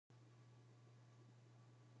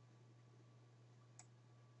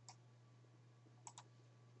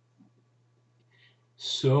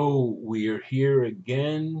So we are here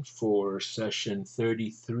again for session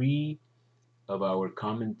 33 of our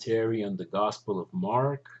commentary on the Gospel of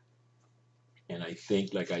Mark. And I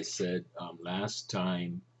think, like I said last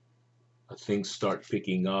time, things start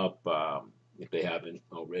picking up, if they haven't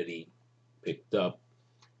already picked up,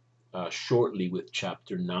 shortly with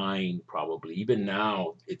chapter 9, probably. Even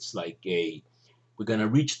now, it's like we're going to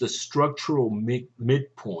reach the structural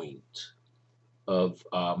midpoint of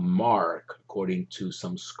Mark, according to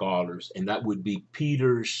some scholars, and that would be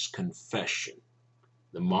Peter's confession,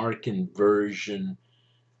 the Markan version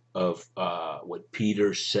of what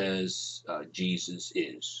Peter says Jesus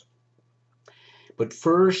is. But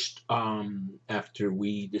first, after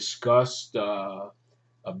we discussed a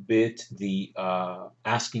bit the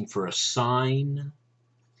asking for a sign,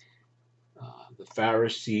 the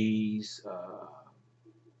Pharisees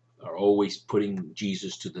are always putting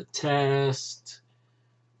Jesus to the test,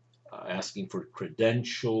 asking for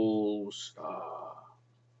credentials,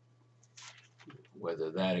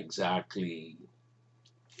 whether that exactly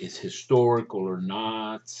is historical or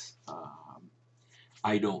not.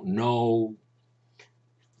 I don't know.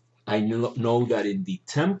 I know that in the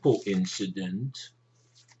temple incident,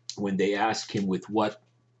 when they ask him with what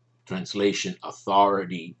translation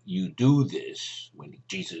authority you do this, when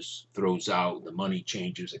Jesus throws out the money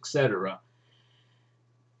changers, etc.,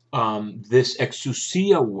 this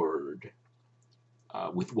exousia word,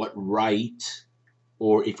 with what right,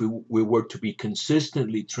 or if we were to be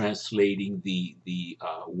consistently translating the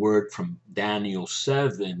word from Daniel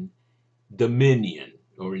 7, dominion,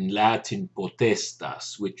 or in Latin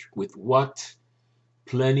potestas, which with what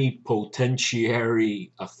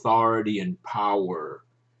plenipotentiary authority and power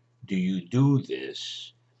do you do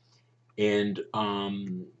this? And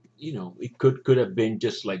it could have been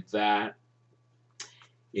just like that.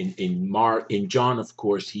 In John, of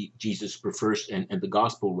course, Jesus prefers, and the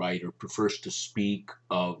gospel writer prefers to speak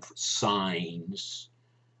of signs,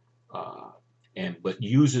 uh, but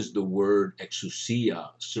uses the word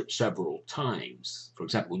exousia several times. For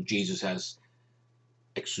example, Jesus has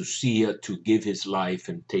exousia to give his life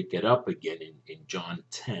and take it up again in John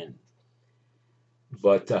 10.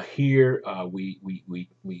 But here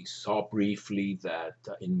we saw briefly that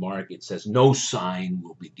in Mark it says, no sign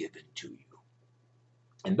will be given to you.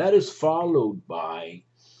 And that is followed by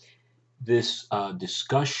this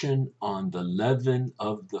discussion on the leaven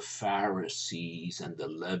of the Pharisees and the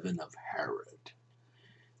leaven of Herod.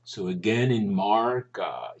 So again, in Mark,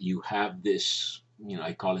 you have this,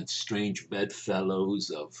 I call it strange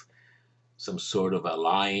bedfellows of some sort of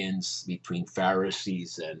alliance between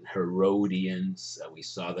Pharisees and Herodians. We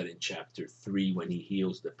saw that in chapter 3 when he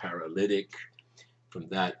heals the paralytic. From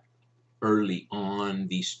that early on,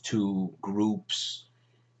 these two groups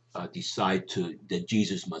decide that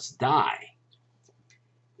Jesus must die.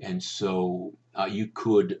 And so you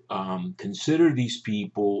could consider these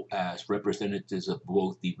people as representatives of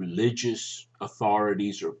both the religious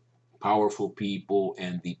authorities or powerful people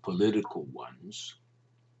and the political ones.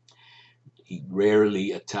 He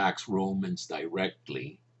rarely attacks Romans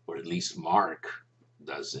directly, or at least Mark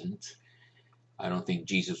doesn't. I don't think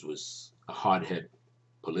Jesus was a hothead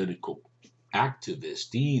political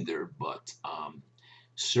activist either, but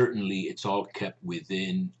certainly it's all kept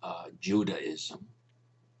within Judaism.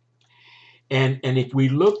 And if we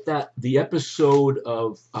looked at the episode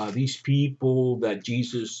of these people that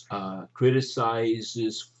Jesus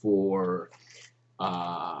criticizes for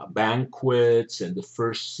banquets and the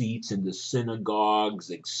first seats in the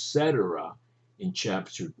synagogues, etc., in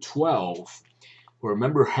chapter 12,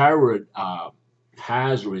 remember Herod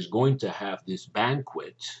has or is going to have this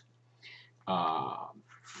banquet uh,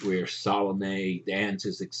 where Salome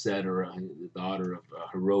dances, etc., the daughter of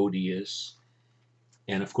Herodias.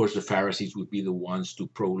 And of course, the Pharisees would be the ones to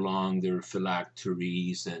prolong their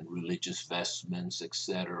phylacteries and religious vestments,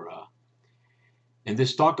 etc. And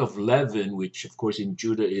this talk of leaven, which of course in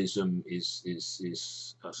Judaism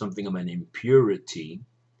is something of an impurity,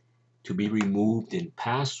 to be removed in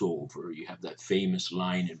Passover. You have that famous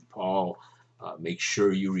line in Paul, make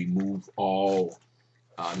sure you remove all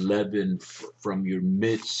leaven from your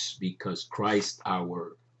midst, because Christ,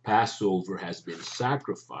 our Passover, has been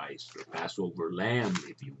sacrificed, or Passover lamb,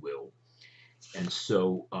 if you will. And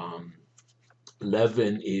so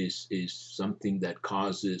leaven is something that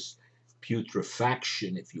causes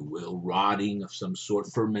putrefaction, if you will, rotting of some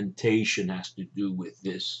sort. Fermentation has to do with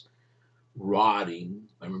this rotting.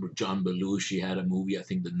 I remember John Belushi had a movie, I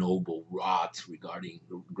think The Noble Rot, regarding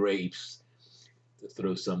grapes, to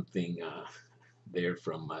throw something there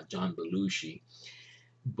from John Belushi.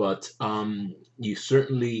 But you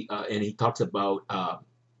certainly, and he talks about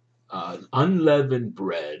unleavened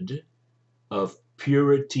bread of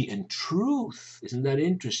purity and truth. Isn't that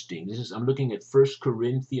interesting? I'm looking at 1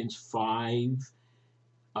 Corinthians 5,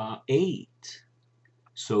 8.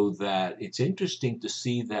 So that it's interesting to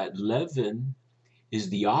see that leaven is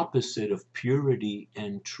the opposite of purity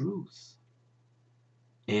and truth.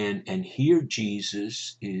 And here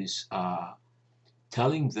Jesus is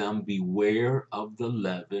telling them, beware of the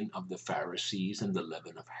leaven of the Pharisees and the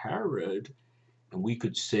leaven of Herod. And we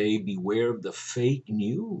could say, beware of the fake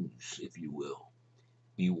news, if you will.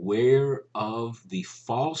 Beware of the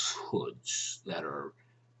falsehoods that are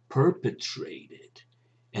perpetrated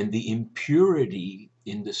and the impurity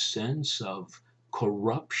in the sense of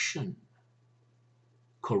corruption,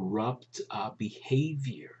 corrupt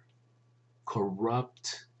behavior,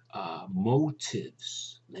 corrupt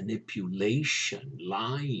motives, manipulation,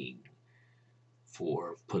 lying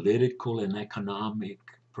for political and economic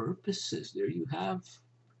purposes. There you have,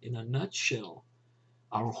 in a nutshell,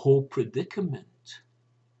 our whole predicament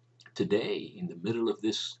today in the middle of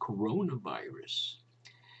this coronavirus.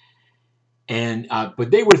 And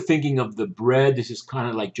but they were thinking of the bread. This is kind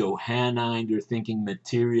of like Johannine. They're thinking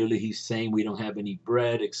materially. He's saying we don't have any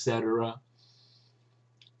bread, etc.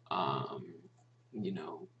 You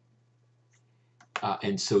know,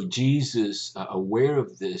 and so Jesus, aware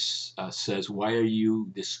of this, says, "Why are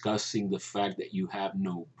you discussing the fact that you have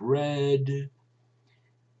no bread?"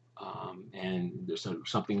 And there's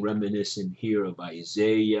something reminiscent here of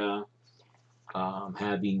Isaiah.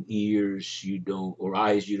 Having ears you don't, or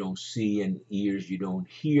eyes you don't see, and ears you don't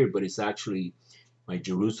hear, but it's actually, my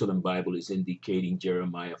Jerusalem Bible is indicating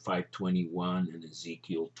Jeremiah 5:21 and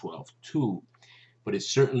Ezekiel 12:2. But it's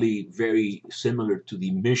certainly very similar to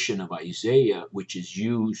the mission of Isaiah, which is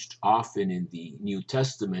used often in the New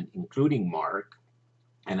Testament, including Mark,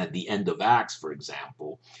 and at the end of Acts, for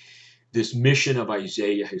example. This mission of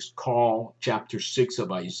Isaiah is called chapter 6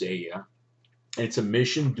 of Isaiah. It's a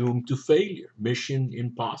mission doomed to failure, mission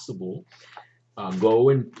impossible. Go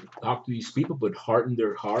and talk to these people, but harden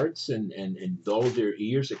their hearts and dull their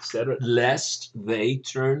ears, etc., lest they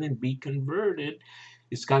turn and be converted.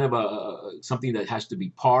 It's kind of something that has to be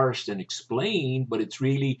parsed and explained, but it's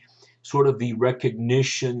really sort of the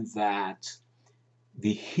recognition that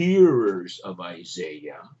the hearers of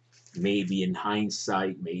Isaiah, maybe in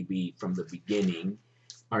hindsight, maybe from the beginning,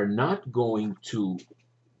 are not going to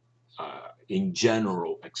in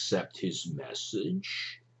general accept his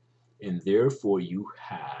message, and therefore you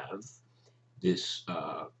have this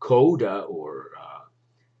coda or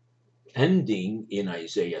ending in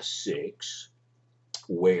Isaiah 6,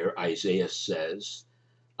 where Isaiah says,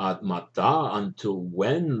 "Ad mata, until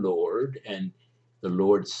when, Lord?" And the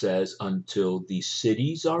Lord says, "Until the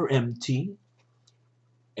cities are empty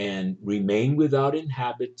and remain without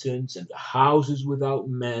inhabitants, and the houses without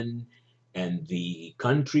men, and the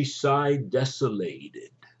countryside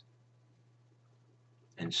desolated."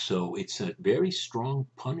 And so it's a very strong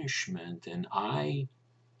punishment. And I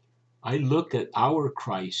look at our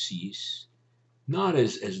crises not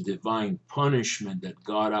as divine punishment, that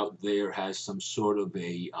God out there has some sort of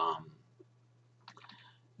a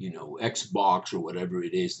Xbox or whatever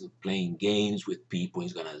it is, playing games with people,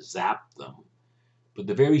 he's going to zap them. But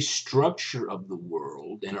the very structure of the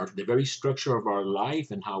world and the very structure of our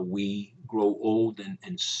life and how we grow old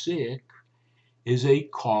and sick is a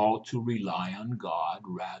call to rely on God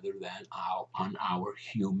rather than on our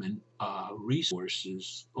human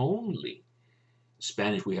resources only. In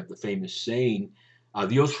Spanish, we have the famous saying, "A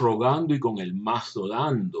Dios rogando y con el mazo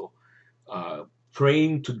dando,"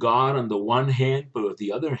 praying to God on the one hand, but with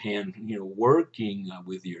the other hand, working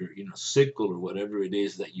with your, sickle or whatever it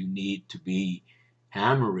is that you need to be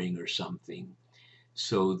hammering or something.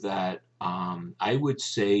 So that I would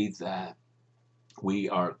say that we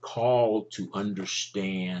are called to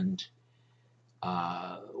understand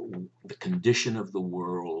the condition of the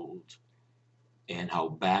world and how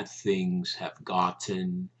bad things have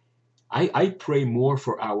gotten. I pray more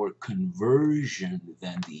for our conversion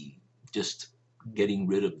than the just getting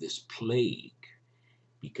rid of this plague,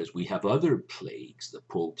 because we have other plagues. The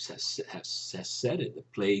Pope has said it, the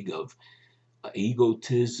plague of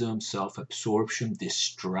egotism, self-absorption,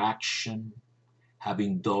 distraction,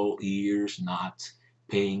 having dull ears, not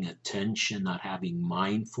paying attention, not having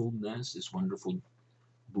mindfulness, this wonderful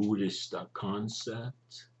Buddhist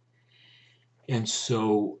concept. And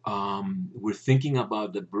so we're thinking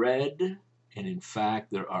about the bread, and in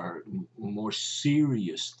fact, there are more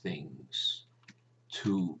serious things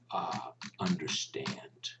to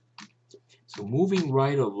understand. So moving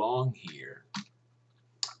right along here,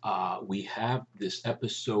 we have this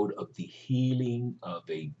episode of the healing of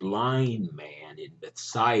a blind man in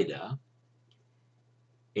Bethsaida.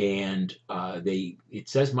 And it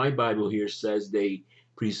says, my Bible here says, they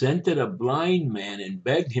presented a blind man and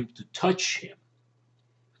begged him to touch him.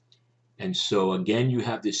 And so again, you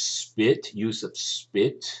have this use of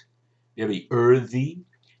spit, very earthy,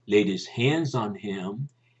 laid his hands on him,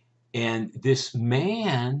 and this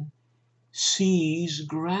man sees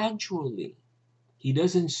gradually. He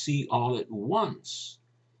doesn't see all at once,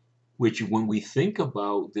 which when we think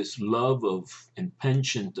about this love of and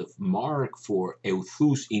penchant of Mark for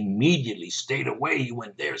euthus, immediately, straight away he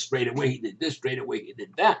went there, straight away he did this, straight away he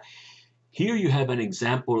did that. Here you have an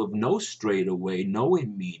example of no straight away, no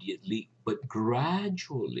immediately, but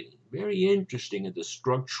gradually. Very interesting at the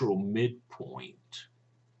structural midpoint,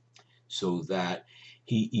 so that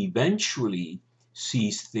he eventually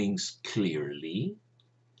sees things clearly,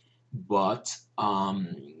 but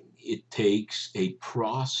it takes a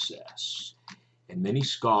process. And many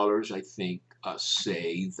scholars, I think,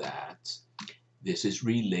 say that this is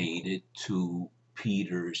related to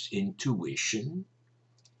Peter's intuition,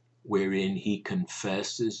 wherein he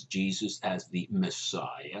confesses Jesus as the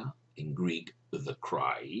Messiah, in Greek, the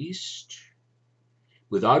Christ,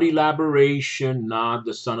 without elaboration, not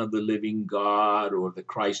the Son of the living God or the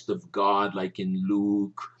Christ of God like in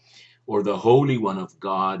Luke, or the Holy One of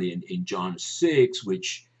God in John 6,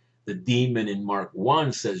 which the demon in Mark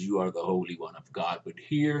 1 says you are the Holy One of God. But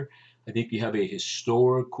here, I think you have a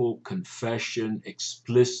historical confession,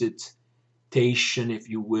 explicitation, if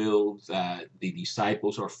you will, that the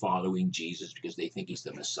disciples are following Jesus because they think he's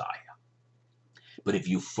the Messiah. But if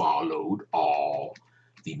you followed all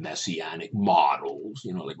the messianic models,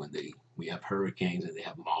 like when we have hurricanes and they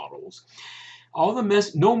have models,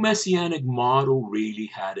 no messianic model really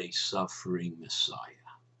had a suffering Messiah.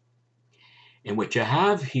 And what you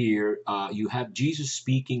have here, you have Jesus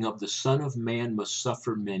speaking of the Son of Man must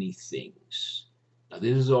suffer many things. Now,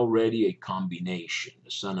 this is already a combination.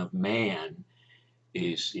 The Son of Man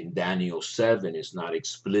is, in Daniel 7, is not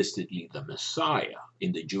explicitly the Messiah.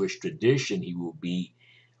 In the Jewish tradition, he will be,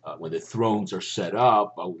 when the thrones are set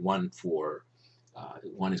up, one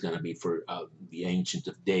is going to be for the Ancient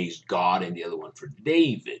of Days, God, and the other one for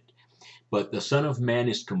David. But the Son of Man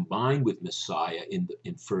is combined with Messiah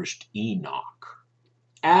in First Enoch,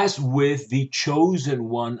 as with the chosen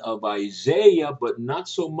one of Isaiah, but not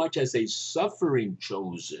so much as a suffering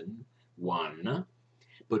chosen one,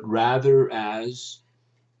 but rather as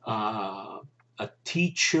a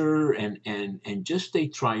teacher and just a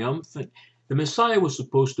triumphant. The Messiah was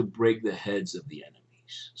supposed to break the heads of the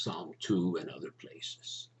enemies, Psalm 2 and other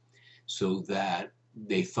places, so that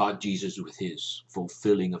they thought Jesus, with his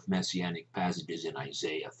fulfilling of messianic passages in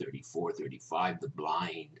Isaiah 34, 35, the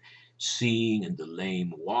blind seeing and the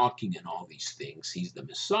lame walking and all these things, he's the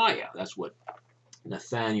Messiah. That's what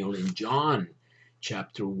Nathaniel in John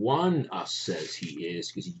chapter 1 says he is,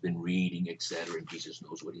 because he's been reading, etc. And Jesus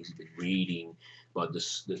knows what he's been reading about the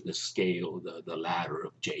scale, the ladder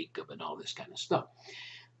of Jacob and all this kind of stuff.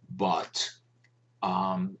 But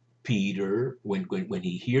Peter, when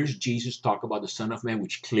he hears Jesus talk about the Son of Man,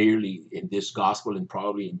 which clearly in this gospel and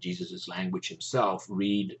probably in Jesus' language himself,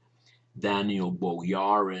 read Daniel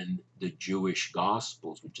Boyarin, the Jewish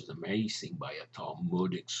Gospels, which is amazing, by a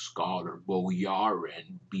Talmudic scholar,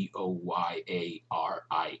 Boyarin, Boyarin,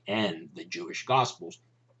 the Jewish Gospels.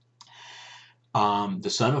 The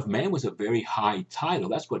Son of Man was a very high title.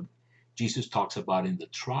 That's what Jesus talks about in the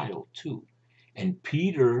trial too. And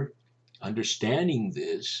Peter, understanding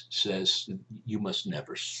this, says, you must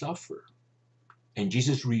never suffer. And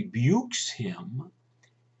Jesus rebukes him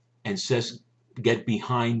and says, get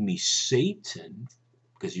behind me, Satan,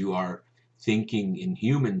 because you are thinking in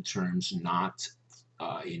human terms, not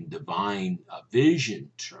in divine vision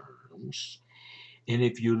terms. And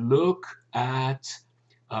if you look at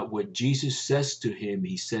what Jesus says to him,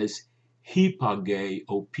 he says, Hipage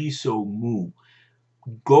opiso mu,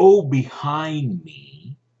 go behind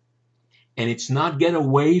me. And it's not get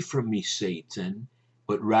away from me, Satan,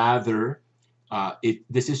 but rather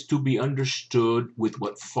this is to be understood with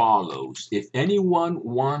what follows. If anyone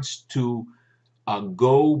wants to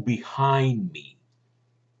go behind me,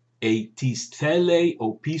 etistele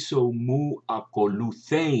opiso mu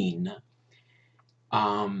akoluthein,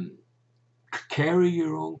 carry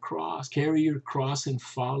your own cross, carry your cross and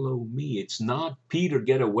follow me. It's not, Peter,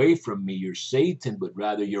 get away from me, you're Satan, but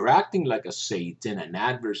rather you're acting like a Satan, an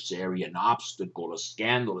adversary, an obstacle, a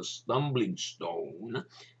scandal, a stumbling stone.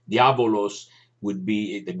 Diabolos would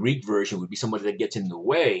be, the Greek version would be somebody that gets in the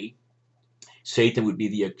way. Satan would be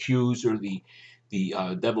the accuser, the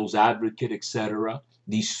devil's advocate, etc.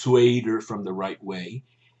 dissuader from the right way.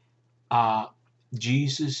 Uh,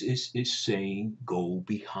 Jesus is saying, go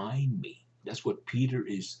behind me. That's what Peter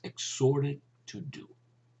is exhorted to do.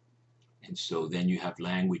 And so then you have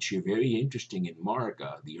language here, very interesting in Mark,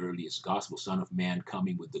 the earliest gospel, Son of Man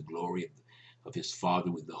coming with the glory of his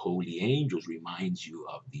Father with the holy angels, reminds you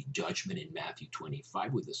of the judgment in Matthew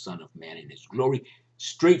 25 with the Son of Man in his glory,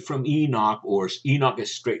 straight from Enoch, or Enoch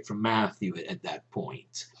is straight from Matthew at that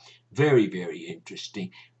point. Very, very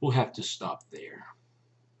interesting. We'll have to stop there.